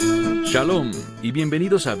Shalom y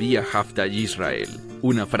bienvenidos a Vía Hafta Yisrael,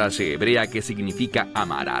 una frase hebrea que significa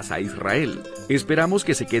amarás a Israel. Esperamos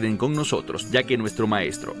que se queden con nosotros, ya que nuestro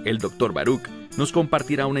maestro, el Dr. Baruch, nos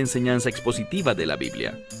compartirá una enseñanza expositiva de la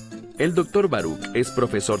Biblia. El Dr. Baruch es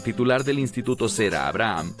profesor titular del Instituto Zera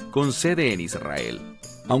Abraham, con sede en Israel.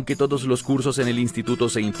 Aunque todos los cursos en el instituto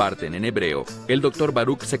se imparten en hebreo, el Dr.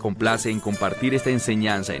 Baruch se complace en compartir esta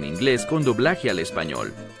enseñanza en inglés con doblaje al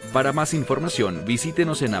español. Para más información,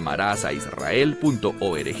 visítenos en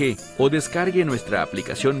amarasaisrael.org o descargue nuestra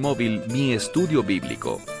aplicación móvil Mi Estudio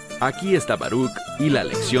Bíblico. Aquí está Baruch y la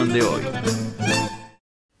lección de hoy.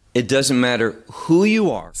 It doesn't matter who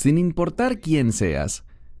you are. Sin importar quién seas,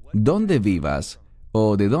 dónde vivas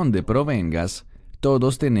o de dónde provengas,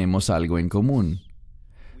 todos tenemos algo en común.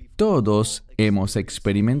 Todos hemos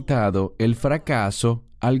experimentado el fracaso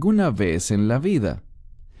alguna vez en la vida.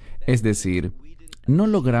 Es decir, no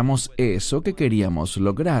logramos eso que queríamos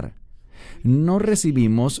lograr. No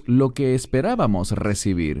recibimos lo que esperábamos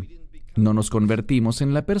recibir. No nos convertimos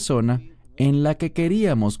en la persona en la que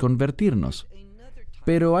queríamos convertirnos.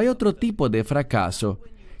 Pero hay otro tipo de fracaso,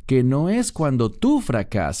 que no es cuando tú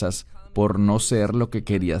fracasas por no ser lo que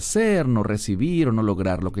querías ser, no recibir o no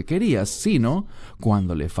lograr lo que querías, sino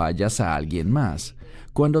cuando le fallas a alguien más,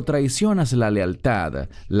 cuando traicionas la lealtad,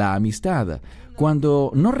 la amistad,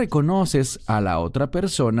 cuando no reconoces a la otra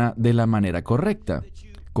persona de la manera correcta,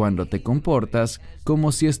 cuando te comportas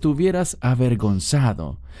como si estuvieras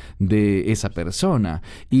avergonzado de esa persona,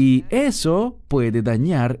 y eso puede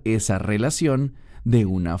dañar esa relación de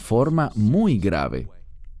una forma muy grave.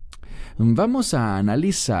 Vamos a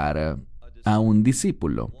analizar a un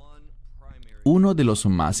discípulo, uno de los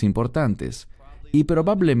más importantes, y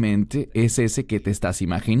probablemente es ese que te estás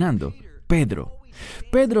imaginando, Pedro.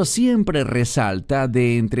 Pedro siempre resalta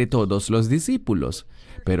de entre todos los discípulos,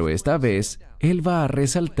 pero esta vez él va a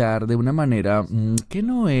resaltar de una manera que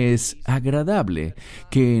no es agradable,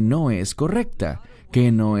 que no es correcta,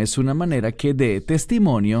 que no es una manera que dé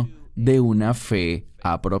testimonio de una fe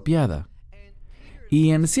apropiada.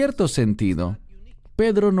 Y en cierto sentido,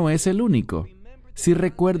 Pedro no es el único. Si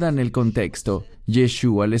recuerdan el contexto,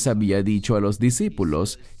 Yeshua les había dicho a los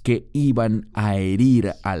discípulos que iban a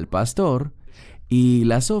herir al pastor y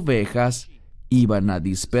las ovejas iban a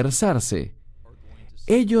dispersarse.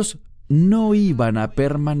 Ellos no iban a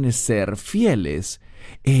permanecer fieles.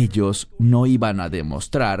 Ellos no iban a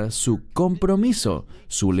demostrar su compromiso,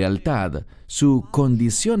 su lealtad, su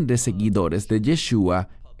condición de seguidores de Yeshua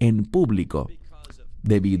en público,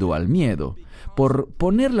 debido al miedo, por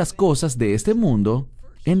poner las cosas de este mundo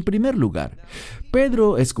en primer lugar.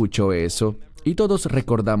 Pedro escuchó eso y todos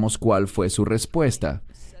recordamos cuál fue su respuesta.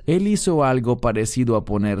 Él hizo algo parecido a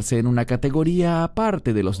ponerse en una categoría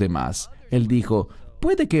aparte de los demás. Él dijo,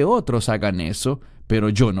 puede que otros hagan eso, pero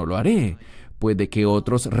yo no lo haré. Puede que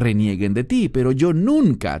otros renieguen de ti, pero yo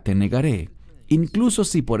nunca te negaré, incluso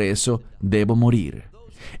si por eso debo morir.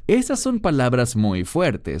 Esas son palabras muy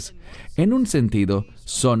fuertes. En un sentido,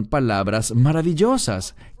 son palabras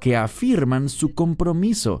maravillosas que afirman su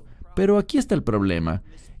compromiso. Pero aquí está el problema.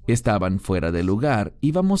 Estaban fuera de lugar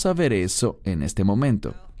y vamos a ver eso en este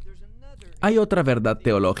momento. Hay otra verdad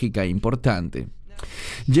teológica importante.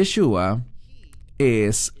 Yeshua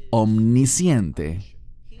es omnisciente.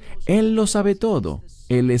 Él lo sabe todo.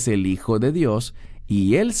 Él es el Hijo de Dios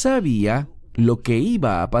y Él sabía lo que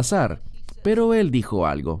iba a pasar. Pero Él dijo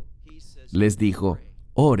algo. Les dijo,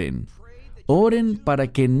 oren. Oren para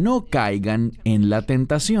que no caigan en la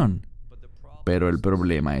tentación. Pero el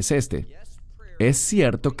problema es este. Es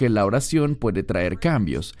cierto que la oración puede traer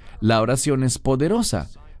cambios. La oración es poderosa.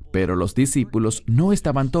 Pero los discípulos no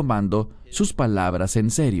estaban tomando sus palabras en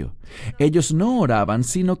serio. Ellos no oraban,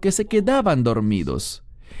 sino que se quedaban dormidos.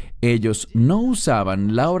 Ellos no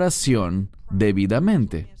usaban la oración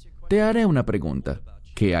debidamente. Te haré una pregunta.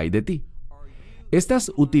 ¿Qué hay de ti?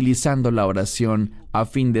 ¿Estás utilizando la oración a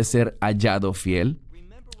fin de ser hallado fiel?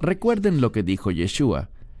 Recuerden lo que dijo Yeshua.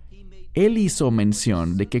 Él hizo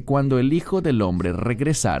mención de que cuando el Hijo del Hombre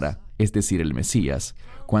regresara, es decir, el Mesías,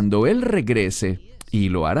 cuando Él regrese, y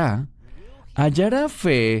lo hará, ¿hallará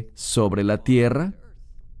fe sobre la tierra?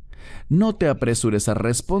 No te apresures a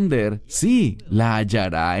responder, sí, la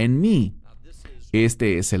hallará en mí.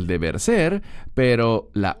 Este es el deber ser, pero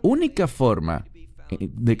la única forma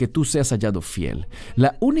de que tú seas hallado fiel,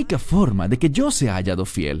 la única forma de que yo sea hallado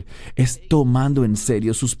fiel, es tomando en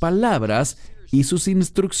serio sus palabras y sus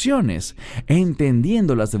instrucciones,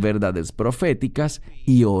 entendiendo las verdades proféticas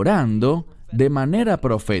y orando de manera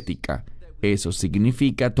profética. Eso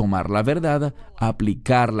significa tomar la verdad,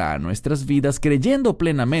 aplicarla a nuestras vidas, creyendo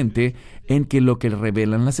plenamente en que lo que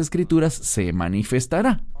revelan las Escrituras se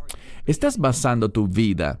manifestará. ¿Estás basando tu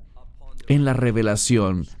vida en la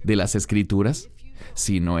revelación de las Escrituras?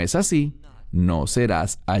 Si no es así, no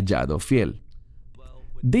serás hallado fiel.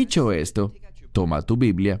 Dicho esto, toma tu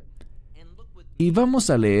Biblia y vamos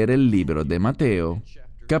a leer el libro de Mateo,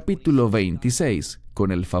 capítulo 26.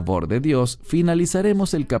 Con el favor de Dios,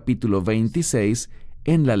 finalizaremos el capítulo 26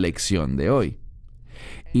 en la lección de hoy.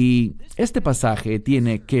 Y este pasaje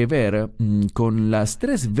tiene que ver con las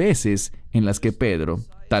 3 veces en las que Pedro,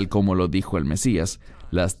 tal como lo dijo el Mesías,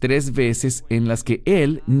 las 3 veces en las que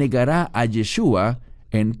él negará a Yeshua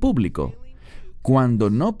en público. Cuando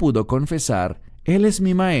no pudo confesar, Él es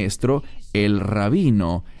mi maestro, el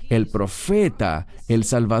rabino, el profeta, el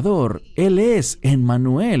Salvador. Él es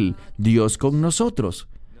Emmanuel, Dios con nosotros.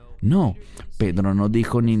 No, Pedro no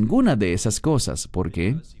dijo ninguna de esas cosas. ¿Por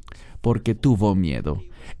qué? Porque tuvo miedo.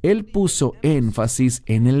 Él puso énfasis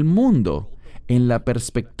en el mundo, en la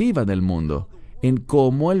perspectiva del mundo, en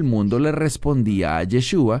cómo el mundo le respondía a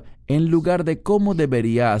Yeshua en lugar de cómo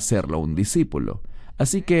debería hacerlo un discípulo.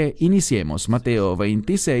 Así que iniciemos Mateo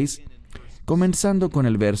 26, comenzando con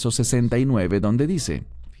el verso 69, donde dice: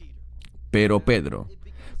 Pero Pedro.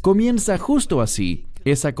 Comienza justo así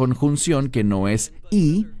esa conjunción que no es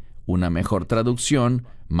y, una mejor traducción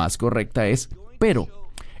más correcta es pero.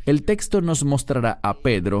 El texto nos mostrará a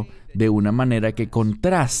Pedro de una manera que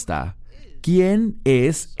contrasta quién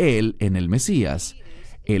es él en el Mesías.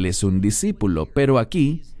 Él es un discípulo, pero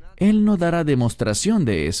aquí él no dará demostración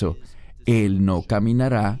de eso. Él no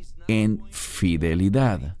caminará en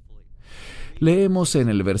fidelidad. Leemos en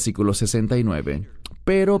el versículo 69,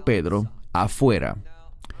 pero Pedro, afuera.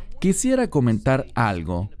 Quisiera comentar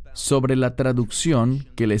algo sobre la traducción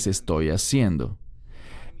que les estoy haciendo.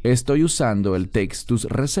 Estoy usando el Textus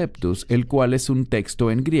Receptus, el cual es un texto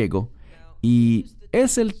en griego, y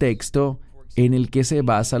es el texto en el que se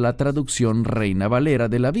basa la traducción Reina Valera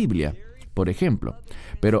de la Biblia, por ejemplo.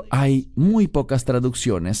 Pero hay muy pocas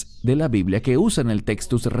traducciones de la Biblia que usan el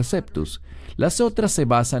Textus Receptus. Las otras se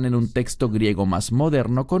basan en un texto griego más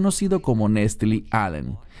moderno conocido como Nestle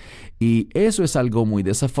Aland. Y eso es algo muy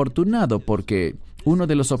desafortunado porque uno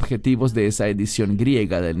de los objetivos de esa edición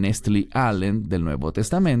griega del Nestle Aland del Nuevo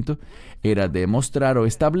Testamento era demostrar o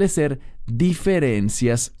establecer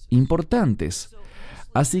diferencias importantes.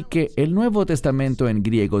 Así que el Nuevo Testamento en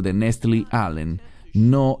griego de Nestle Aland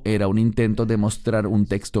no era un intento de mostrar un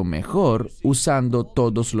texto mejor usando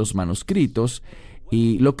todos los manuscritos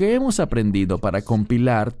y lo que hemos aprendido para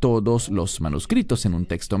compilar todos los manuscritos en un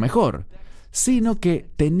texto mejor, sino que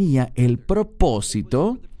tenía el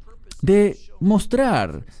propósito de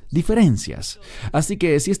mostrar diferencias. Así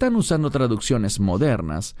que si están usando traducciones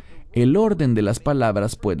modernas, el orden de las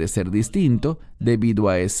palabras puede ser distinto debido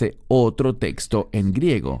a ese otro texto en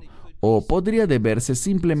griego, o podría deberse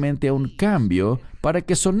simplemente a un cambio para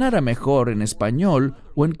que sonara mejor en español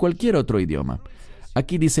o en cualquier otro idioma.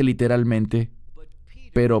 Aquí dice literalmente,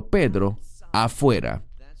 pero Pedro, afuera.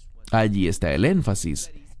 Allí está el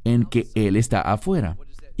énfasis, en que él está afuera.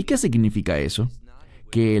 ¿Y qué significa eso?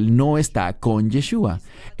 Que él no está con Yeshua.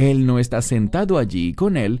 Él no está sentado allí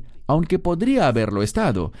con él, aunque podría haberlo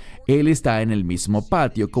estado. Él está en el mismo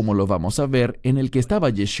patio, como lo vamos a ver, en el que estaba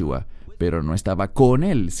Yeshua, pero no estaba con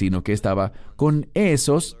él, sino que estaba con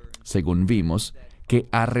esos, según vimos, que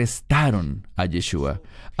arrestaron a Yeshua.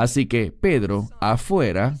 Así que Pedro,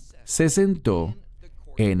 afuera, se sentó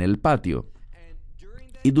en el patio.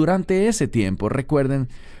 Y durante ese tiempo, recuerden,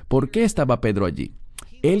 ¿por qué estaba Pedro allí?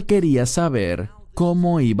 Él quería saber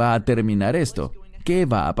cómo iba a terminar esto, qué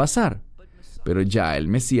va a pasar. Pero ya el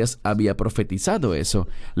Mesías había profetizado eso.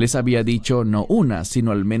 Les había dicho no una,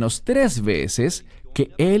 sino al menos 3 veces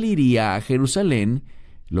que él iría a Jerusalén,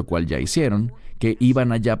 lo cual ya hicieron, que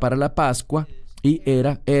iban allá para la Pascua, y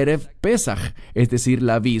era Erev Pesach, es decir,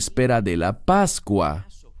 la víspera de la Pascua.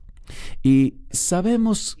 Y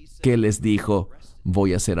sabemos que les dijo,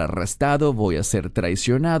 voy a ser arrestado, voy a ser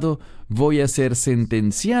traicionado, voy a ser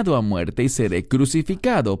sentenciado a muerte y seré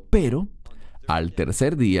crucificado, pero al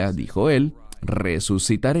tercer día, dijo él,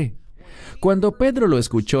 resucitaré. Cuando Pedro lo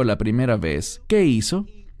escuchó la primera vez, ¿qué hizo?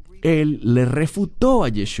 Él le refutó a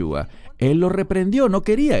Yeshua. Él lo reprendió, no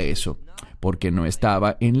quería eso, porque no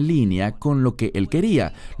estaba en línea con lo que él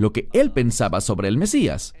quería, lo que él pensaba sobre el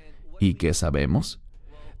Mesías. ¿Y qué sabemos?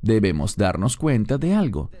 Debemos darnos cuenta de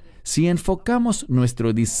algo. Si enfocamos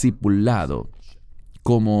nuestro discipulado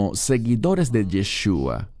como seguidores de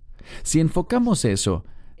Yeshua, si enfocamos eso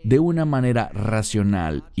de una manera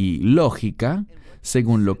racional y lógica,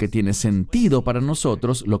 según lo que tiene sentido para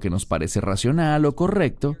nosotros, lo que nos parece racional o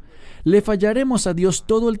correcto, le fallaremos a Dios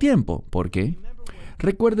todo el tiempo. ¿Por qué?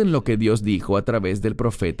 Recuerden lo que Dios dijo a través del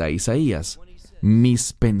profeta Isaías.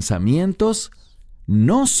 mis pensamientos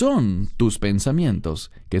no son tus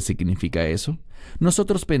pensamientos. ¿Qué significa eso?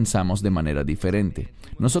 Nosotros pensamos de manera diferente.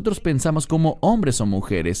 Nosotros pensamos como hombres o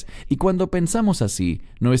mujeres, y cuando pensamos así,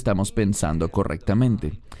 no estamos pensando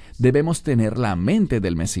correctamente. Debemos tener la mente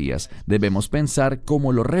del Mesías. Debemos pensar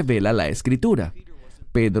como lo revela la Escritura.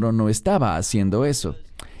 Pedro no estaba haciendo eso.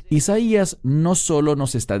 Isaías no solo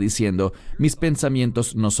nos está diciendo, mis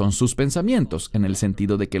pensamientos no son sus pensamientos, en el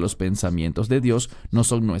sentido de que los pensamientos de Dios no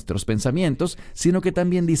son nuestros pensamientos, sino que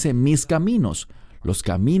también dice, mis caminos. Los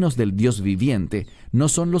caminos del Dios viviente no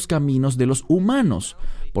son los caminos de los humanos.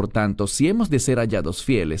 Por tanto, si hemos de ser hallados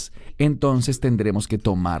fieles, entonces tendremos que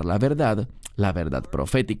tomar la verdad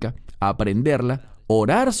profética, aprenderla,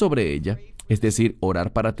 orar sobre ella, es decir,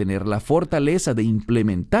 orar para tener la fortaleza de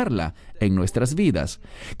implementarla en nuestras vidas,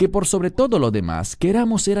 que por sobre todo lo demás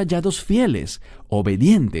queramos ser hallados fieles,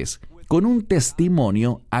 obedientes, con un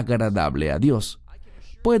testimonio agradable a Dios.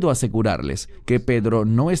 Puedo asegurarles que Pedro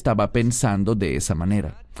no estaba pensando de esa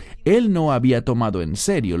manera. Él no había tomado en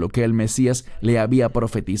serio lo que el Mesías le había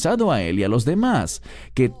profetizado a él y a los demás,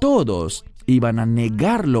 que todos iban a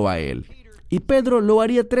negarlo a él. Y Pedro lo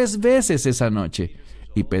haría 3 veces esa noche.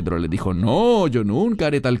 Y Pedro le dijo, no, yo nunca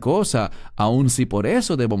haré tal cosa, aun si por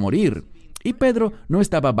eso debo morir. Y Pedro no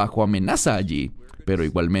estaba bajo amenaza allí, pero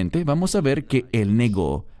igualmente vamos a ver que él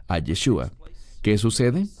negó a Yeshua. ¿Qué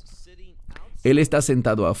sucede? Él está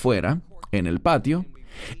sentado afuera, en el patio,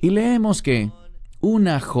 y leemos que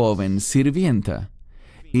una joven sirvienta,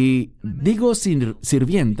 y digo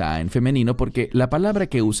sirvienta en femenino porque la palabra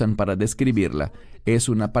que usan para describirla es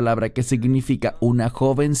una palabra que significa una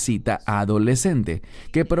jovencita adolescente,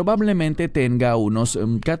 que probablemente tenga unos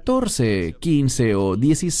 14, 15 o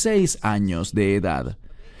 16 años de edad.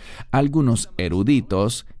 Algunos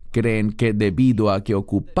eruditos creen que debido a que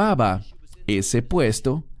ocupaba ese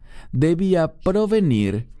puesto, debía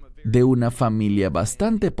provenir de una familia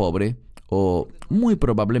bastante pobre o muy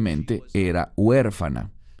probablemente era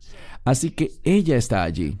huérfana. Así que ella está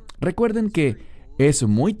allí. Recuerden que es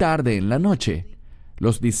muy tarde en la noche.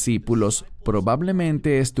 Los discípulos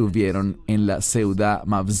probablemente estuvieron en la Seudah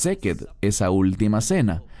Mavzeked, esa última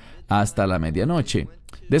cena, hasta la medianoche.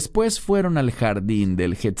 Después fueron al jardín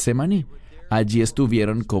del Getsemaní. Allí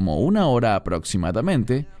estuvieron como 1 hora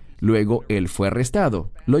aproximadamente. Luego él fue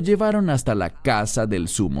arrestado. Lo llevaron hasta la casa del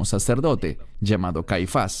sumo sacerdote, llamado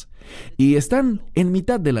Caifás. Y están en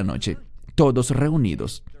mitad de la noche, todos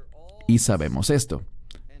reunidos. Y sabemos esto.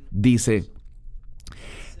 Dice,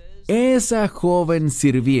 esa joven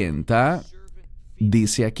sirvienta,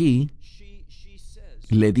 dice aquí,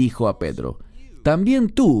 le dijo a Pedro, también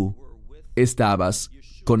tú estabas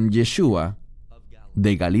con Yeshua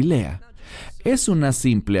de Galilea. Es una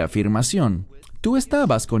simple afirmación. Tú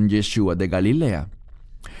estabas con Yeshua de Galilea.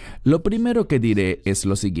 Lo primero que diré es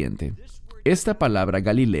lo siguiente. Esta palabra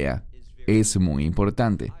Galilea es muy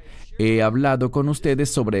importante. He hablado con ustedes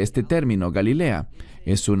sobre este término Galilea.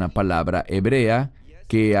 Es una palabra hebrea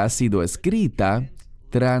que ha sido escrita,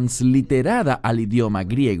 transliterada al idioma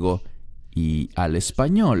griego y al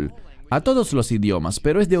español, a todos los idiomas,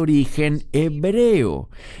 pero es de origen hebreo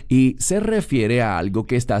y se refiere a algo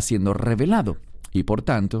que está siendo revelado. Y por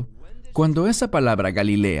tanto, cuando esa palabra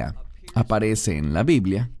Galilea aparece en la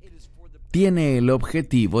Biblia, tiene el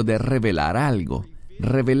objetivo de revelar algo,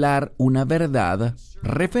 revelar una verdad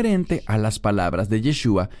referente a las palabras de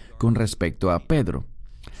Yeshua con respecto a Pedro.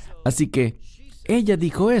 Así que ella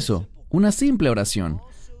dijo eso, una simple oración.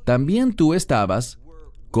 También tú estabas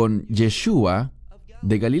con Yeshua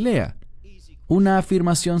de Galilea. Una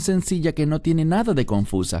afirmación sencilla que no tiene nada de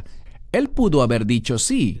confusa. Él pudo haber dicho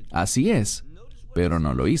sí, así es, pero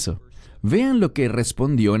no lo hizo. Vean lo que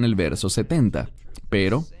respondió en el verso 70.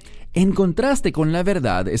 Pero, en contraste con la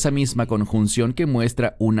verdad, esa misma conjunción que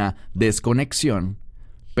muestra una desconexión,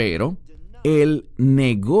 pero él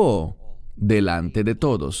negó delante de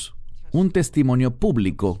todos un testimonio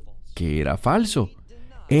público que era falso.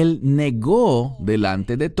 Él negó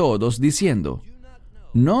delante de todos diciendo,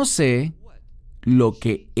 no sé lo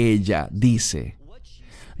que ella dice.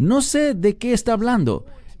 No sé de qué está hablando.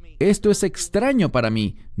 Esto es extraño para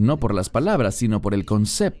mí, no por las palabras, sino por el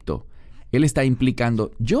concepto. Él está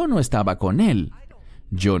implicando, yo no estaba con él.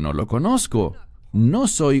 Yo no lo conozco. No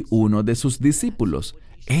soy uno de sus discípulos.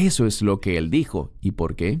 Eso es lo que él dijo. ¿Y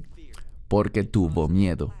por qué? Porque tuvo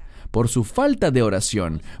miedo. Por su falta de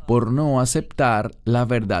oración, por no aceptar la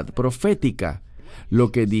verdad profética.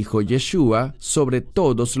 Lo que dijo Yeshua sobre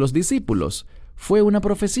todos los discípulos fue una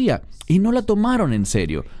profecía y no la tomaron en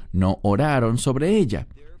serio, no oraron sobre ella.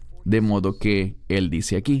 De modo que él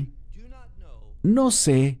dice aquí, no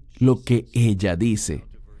sé lo que ella dice.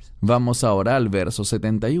 Vamos ahora al verso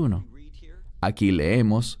 71. Aquí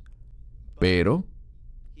leemos, pero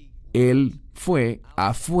él fue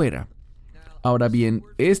afuera. Ahora bien,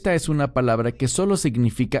 esta es una palabra que solo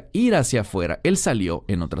significa ir hacia afuera. Él salió,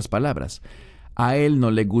 en otras palabras. A él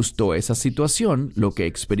no le gustó esa situación, lo que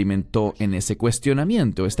experimentó en ese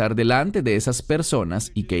cuestionamiento, estar delante de esas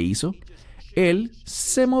personas. ¿Y qué hizo? Él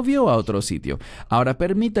se movió a otro sitio. Ahora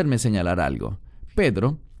permítanme señalar algo.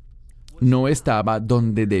 Pedro no estaba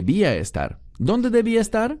donde debía estar. ¿Dónde debía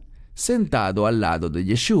estar? Sentado al lado de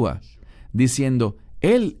Yeshua, diciendo,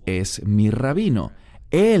 Él es mi rabino,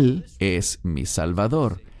 Él es mi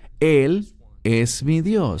Salvador, Él es mi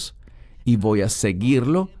Dios, y voy a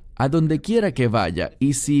seguirlo a donde quiera que vaya,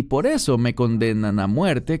 y si por eso me condenan a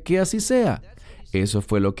muerte, que así sea. Eso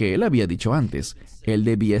fue lo que él había dicho antes. Él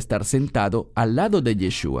debía estar sentado al lado de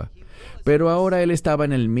Yeshua. Pero ahora él estaba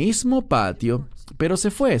en el mismo patio, pero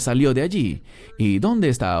se fue, salió de allí. ¿Y dónde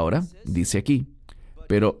está ahora? Dice aquí.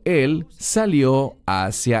 Pero él salió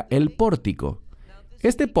hacia el pórtico.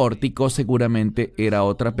 Este pórtico seguramente era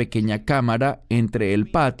otra pequeña cámara entre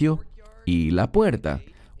el patio y la puerta,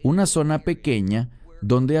 una zona pequeña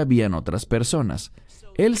donde habían otras personas.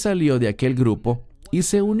 Él salió de aquel grupo y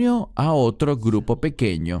se unió a otro grupo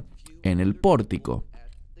pequeño en el pórtico.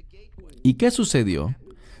 ¿Y qué sucedió?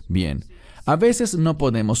 Bien, a veces no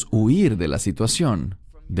podemos huir de la situación,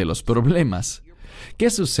 de los problemas. ¿Qué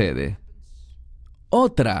sucede?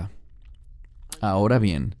 Ahora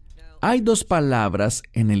bien, hay dos palabras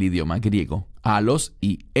en el idioma griego, alos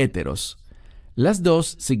y héteros. Las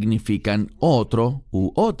dos significan otro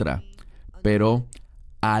u otra, pero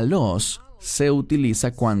alos se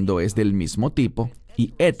utiliza cuando es del mismo tipo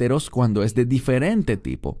y héteros cuando es de diferente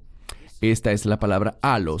tipo. Esta es la palabra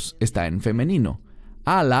alos, está en femenino.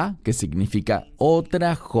 Ala, que significa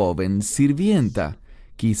otra joven sirvienta,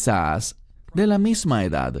 quizás de la misma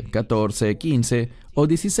edad, 14, 15 o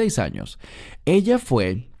 16 años. Ella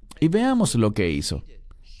fue, y veamos lo que hizo.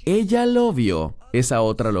 Ella lo vio, esa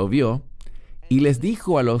otra lo vio, y les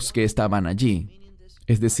dijo a los que estaban allí,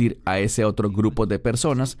 es decir, a ese otro grupo de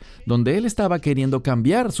personas, donde él estaba queriendo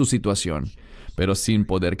cambiar su situación, pero sin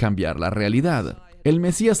poder cambiar la realidad. El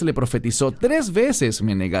Mesías le profetizó 3 veces: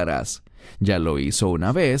 me negarás. Ya lo hizo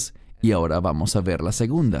una vez, y ahora vamos a ver la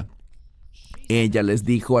segunda. Ella les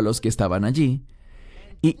dijo a los que estaban allí,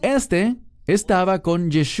 y este estaba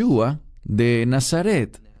con Yeshua de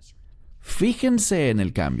Nazaret. Fíjense en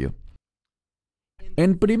el cambio.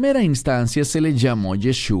 En primera instancia se le llamó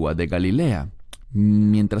Yeshua de Galilea,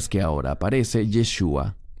 mientras que ahora aparece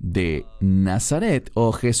Yeshua de Nazaret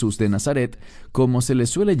o Jesús de Nazaret, como se le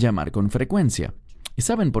suele llamar con frecuencia. ¿Y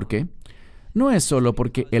saben por qué? No es solo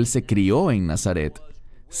porque él se crió en Nazaret,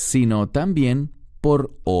 sino también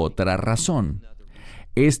por otra razón.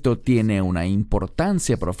 Esto tiene una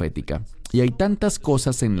importancia profética, y hay tantas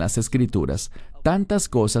cosas en las Escrituras, tantas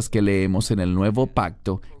cosas que leemos en el Nuevo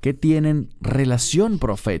Pacto que tienen relación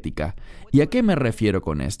profética. ¿Y a qué me refiero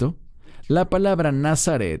con esto? La palabra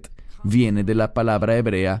Nazaret viene de la palabra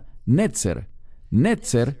hebrea Netzer.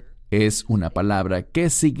 Netzer es una palabra que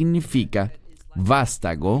significa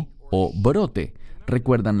vástago o brote.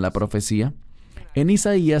 ¿Recuerdan la profecía? En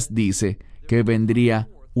Isaías dice que vendría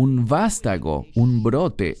un vástago, un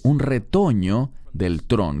brote, un retoño del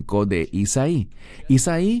tronco de Isaí.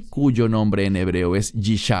 Isaí, cuyo nombre en hebreo es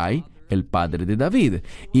Yishai, el padre de David.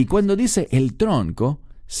 Y cuando dice el tronco,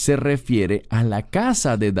 se refiere a la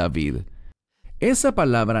casa de David. Esa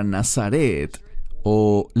palabra Nazaret,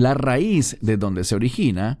 o la raíz de donde se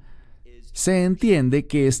origina, se entiende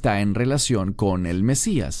que está en relación con el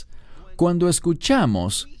Mesías. Cuando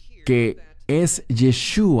escuchamos que es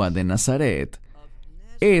Yeshua de Nazaret,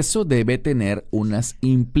 eso debe tener unas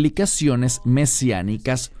implicaciones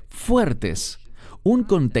mesiánicas fuertes. Un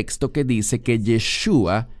contexto que dice que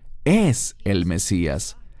Yeshua es el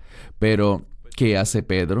Mesías. Pero, ¿qué hace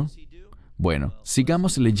Pedro? Bueno,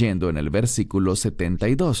 sigamos leyendo en el versículo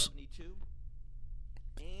 72.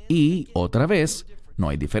 Y otra vez, no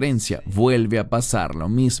hay diferencia, vuelve a pasar lo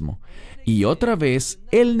mismo. Y otra vez,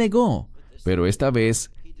 él negó, pero esta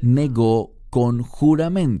vez negó con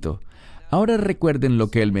juramento. Ahora recuerden lo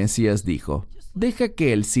que el Mesías dijo. Deja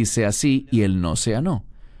que el sí sea sí y el no sea no.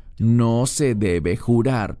 No se debe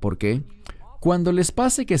jurar. ¿Por qué? Cuando les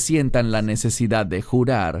pase que sientan la necesidad de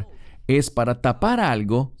jurar, es para tapar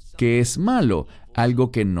algo que es malo,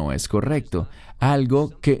 algo que no es correcto,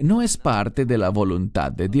 algo que no es parte de la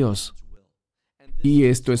voluntad de Dios. Y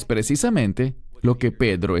esto es precisamente lo que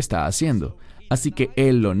Pedro está haciendo. Así que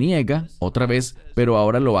él lo niega otra vez, pero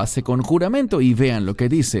ahora lo hace con juramento, y vean lo que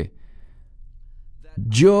dice.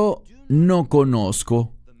 Yo no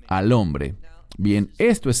conozco al hombre. Bien,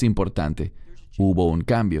 esto es importante. Hubo un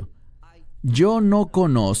cambio. Yo no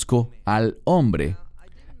conozco al hombre.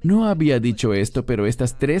 No había dicho esto, pero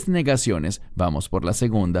estas tres negaciones, vamos por la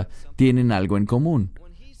segunda, tienen algo en común.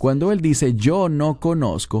 Cuando él dice yo no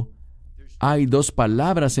conozco, hay dos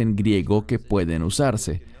palabras en griego que pueden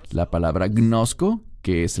usarse. La palabra gnosko,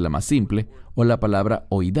 que es la más simple, o la palabra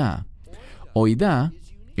oidá. Oidá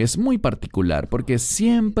es muy particular porque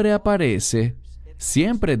siempre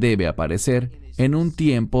debe aparecer en un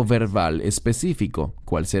tiempo verbal específico.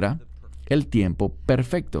 ¿Cuál será? El tiempo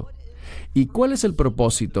perfecto. ¿Y cuál es el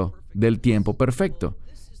propósito del tiempo perfecto?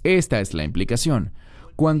 Esta es la implicación.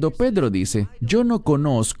 Cuando Pedro dice, yo no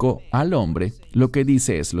conozco al hombre, lo que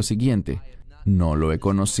dice es lo siguiente: no lo he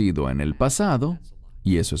conocido en el pasado,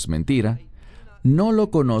 y eso es mentira. No lo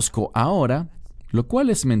conozco ahora, lo cual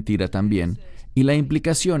es mentira también. Y la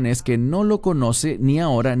implicación es que no lo conoce ni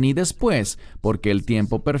ahora ni después, porque el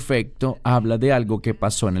tiempo perfecto habla de algo que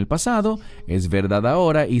pasó en el pasado, es verdad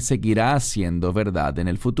ahora y seguirá siendo verdad en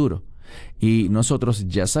el futuro. Y nosotros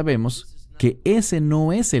ya sabemos que ese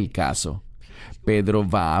no es el caso. Pedro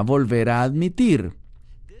va a volver a admitir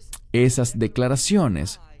esas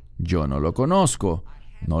declaraciones. Yo no lo conozco,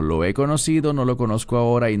 no lo he conocido, no lo conozco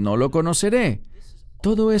ahora y no lo conoceré.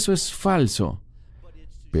 Todo eso es falso.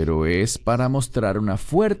 Pero es para mostrar una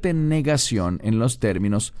fuerte negación en los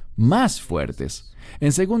términos más fuertes.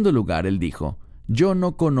 En segundo lugar, él dijo, yo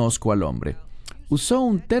no conozco al hombre. Usó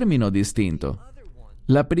un término distinto.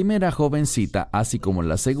 La primera jovencita, así como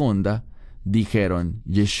la segunda, dijeron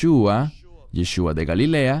Yeshua, Yeshua de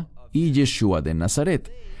Galilea y Yeshua de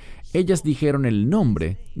Nazaret. Ellas dijeron el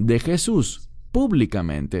nombre de Jesús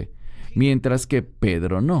públicamente, mientras que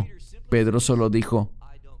Pedro no. Pedro solo dijo,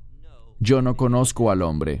 yo no conozco al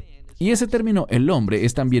hombre. Y ese término, el hombre,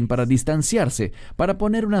 es también para distanciarse, para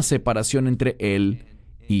poner una separación entre él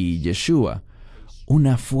y Yeshua.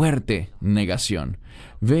 Una fuerte negación.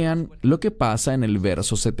 Vean lo que pasa en el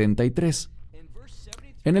verso 73.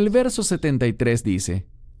 En el verso 73 dice,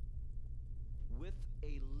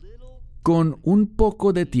 con un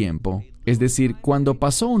poco de tiempo, es decir, cuando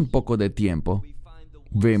pasó un poco de tiempo,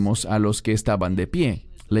 vemos a los que estaban de pie.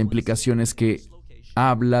 La implicación es que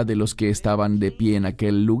habla de los que estaban de pie en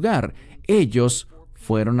aquel lugar. Ellos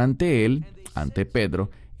fueron ante él, ante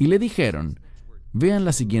Pedro, y le dijeron, vean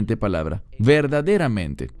la siguiente palabra,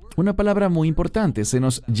 verdaderamente. Una palabra muy importante, se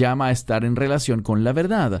nos llama a estar en relación con la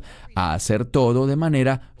verdad, a hacer todo de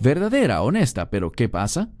manera verdadera, honesta. ¿Pero qué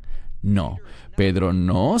pasa? No, Pedro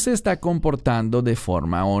no se está comportando de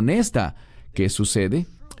forma honesta. ¿Qué sucede?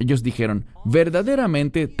 Ellos dijeron,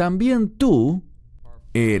 verdaderamente también tú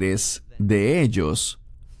eres de ellos,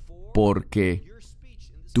 porque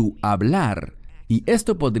tu hablar, y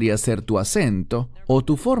esto podría ser tu acento o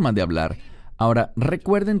tu forma de hablar. Ahora,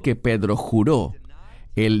 recuerden que Pedro juró,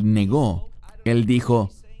 él negó, él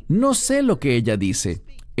dijo, no sé lo que ella dice.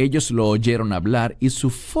 Ellos lo oyeron hablar y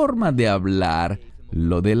su forma de hablar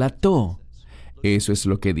lo delató. Eso es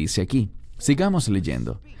lo que dice aquí. Sigamos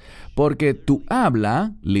leyendo. Porque tu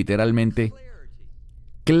habla, literalmente,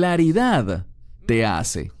 claridad te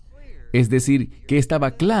hace. Es decir, que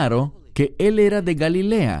estaba claro que él era de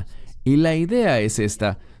Galilea. Y la idea es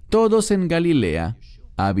esta. Todos en Galilea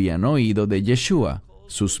habían oído de Yeshua,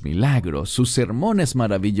 sus milagros, sus sermones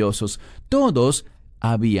maravillosos. Todos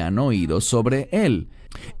habían oído sobre él.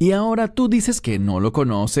 Y ahora tú dices que no lo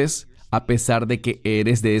conoces, a pesar de que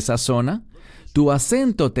eres de esa zona. Tu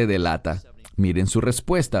acento te delata. Miren su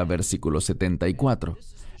respuesta, versículo 74.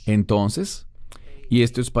 Entonces, y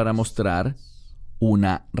esto es para mostrar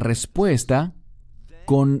una respuesta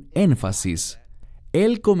con énfasis.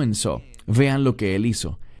 Él comenzó, vean lo que él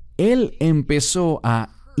hizo. Él empezó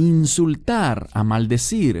a insultar, a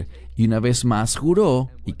maldecir, y una vez más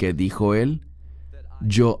juró, ¿y qué dijo él?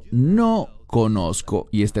 Yo no conozco,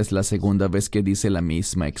 y esta es la segunda vez que dice la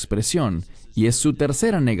misma expresión, y es su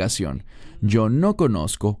tercera negación. Yo no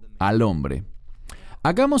conozco al hombre.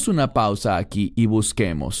 Hagamos una pausa aquí y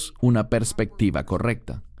busquemos una perspectiva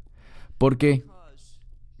correcta. Porque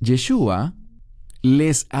Yeshua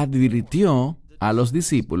les advirtió a los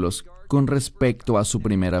discípulos con respecto a su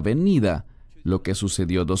primera venida, lo que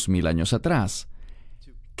sucedió 2000 años atrás,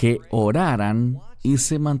 que oraran y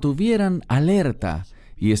se mantuvieran alerta.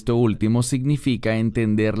 Y esto último significa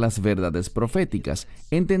entender las verdades proféticas,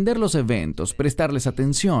 entender los eventos, prestarles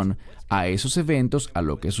atención a esos eventos, a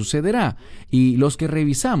lo que sucederá, y los que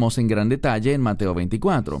revisamos en gran detalle en Mateo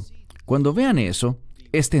 24. Cuando vean eso,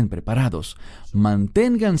 estén preparados,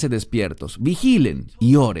 manténganse despiertos, vigilen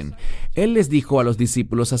y oren. Él les dijo a los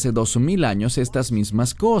discípulos hace 2000 años estas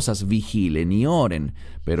mismas cosas, vigilen y oren,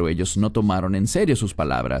 pero ellos no tomaron en serio sus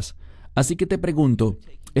palabras. Así que te pregunto,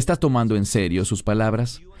 ¿estás tomando en serio sus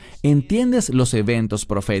palabras? ¿Entiendes los eventos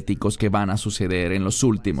proféticos que van a suceder en los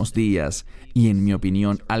últimos días? Y en mi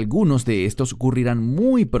opinión, algunos de estos ocurrirán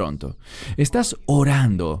muy pronto. ¿Estás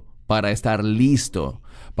orando para estar listo,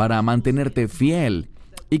 para mantenerte fiel?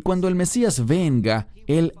 Y cuando el Mesías venga,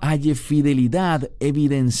 Él halle fidelidad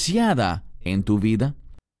evidenciada en tu vida.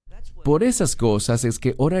 Por esas cosas es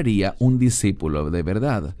que oraría un discípulo de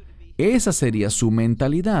verdad. Esa sería su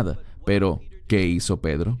mentalidad. Pero, ¿qué hizo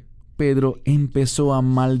Pedro? Pedro empezó a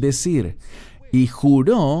maldecir y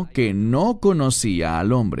juró que no conocía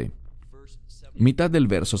al hombre. Mitad del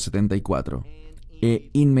verso 74. E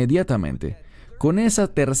inmediatamente, con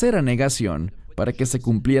esa tercera negación, para que se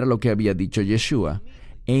cumpliera lo que había dicho Yeshua,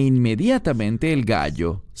 e inmediatamente el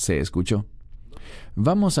gallo se escuchó.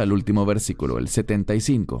 Vamos al último versículo, el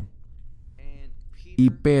 75. Y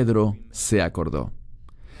Pedro se acordó.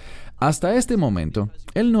 Hasta este momento,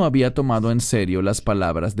 él no había tomado en serio las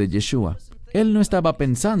palabras de Yeshua. Él no estaba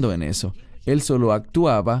pensando en eso. Él solo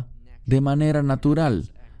actuaba de manera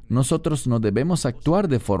natural. Nosotros no debemos actuar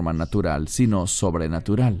de forma natural, sino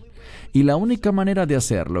sobrenatural. Y la única manera de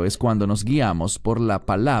hacerlo es cuando nos guiamos por la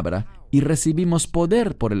palabra y recibimos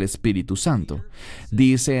poder por el Espíritu Santo.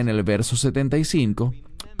 Dice en el verso 75,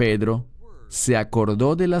 Pedro se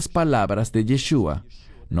acordó de las palabras de Yeshua.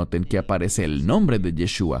 Noten que aparece el nombre de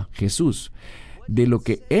Yeshua, Jesús, de lo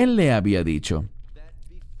que él le había dicho.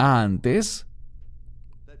 Antes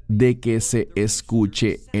de que se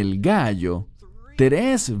escuche el gallo,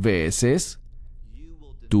 3 veces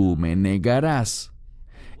tú me negarás.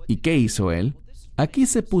 ¿Y qué hizo él? Aquí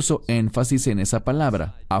se puso énfasis en esa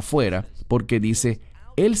palabra, afuera, porque dice,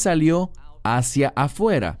 él salió hacia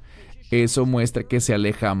afuera. Eso muestra que se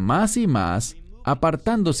aleja más y más,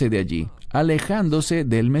 apartándose de allí, alejándose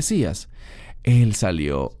del Mesías. Él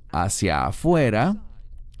salió hacia afuera,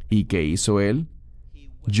 ¿y qué hizo él?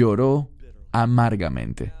 Lloró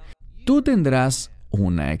amargamente. Tú tendrás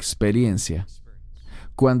una experiencia.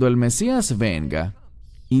 Cuando el Mesías venga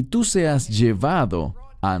y tú seas llevado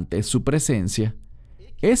ante su presencia,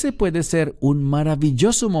 ese puede ser un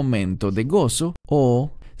maravilloso momento de gozo,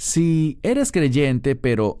 o si eres creyente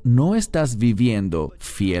pero no estás viviendo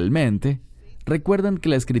fielmente, ¿recuerdan que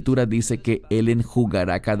la Escritura dice que Él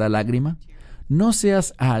enjugará cada lágrima? No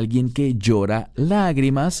seas alguien que llora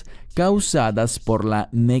lágrimas causadas por la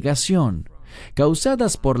negación,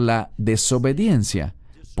 causadas por la desobediencia,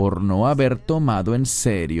 por no haber tomado en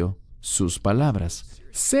serio sus palabras.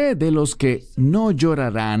 Sé de los que no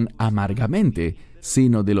llorarán amargamente,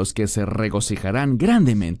 sino de los que se regocijarán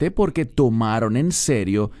grandemente porque tomaron en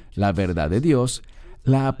serio la verdad de Dios,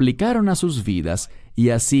 la aplicaron a sus vidas, y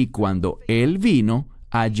así cuando Él vino,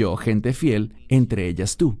 halló gente fiel, entre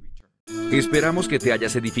ellas tú. Esperamos que te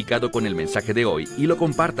hayas edificado con el mensaje de hoy y lo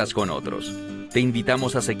compartas con otros. Te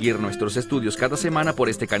invitamos a seguir nuestros estudios cada semana por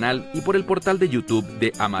este canal y por el portal de YouTube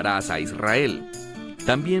de Amarás a Israel.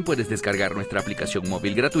 También puedes descargar nuestra aplicación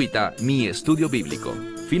móvil gratuita, Mi Estudio Bíblico.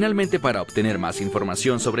 Finalmente, para obtener más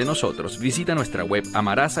información sobre nosotros, visita nuestra web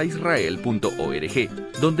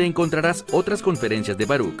amarasaisrael.org, donde encontrarás otras conferencias de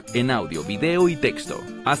Baruch en audio, video y texto.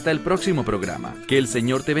 Hasta el próximo programa. Que el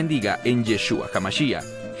Señor te bendiga en Yeshua HaMashiach,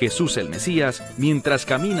 Jesús el Mesías, mientras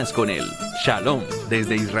caminas con Él. Shalom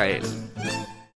desde Israel.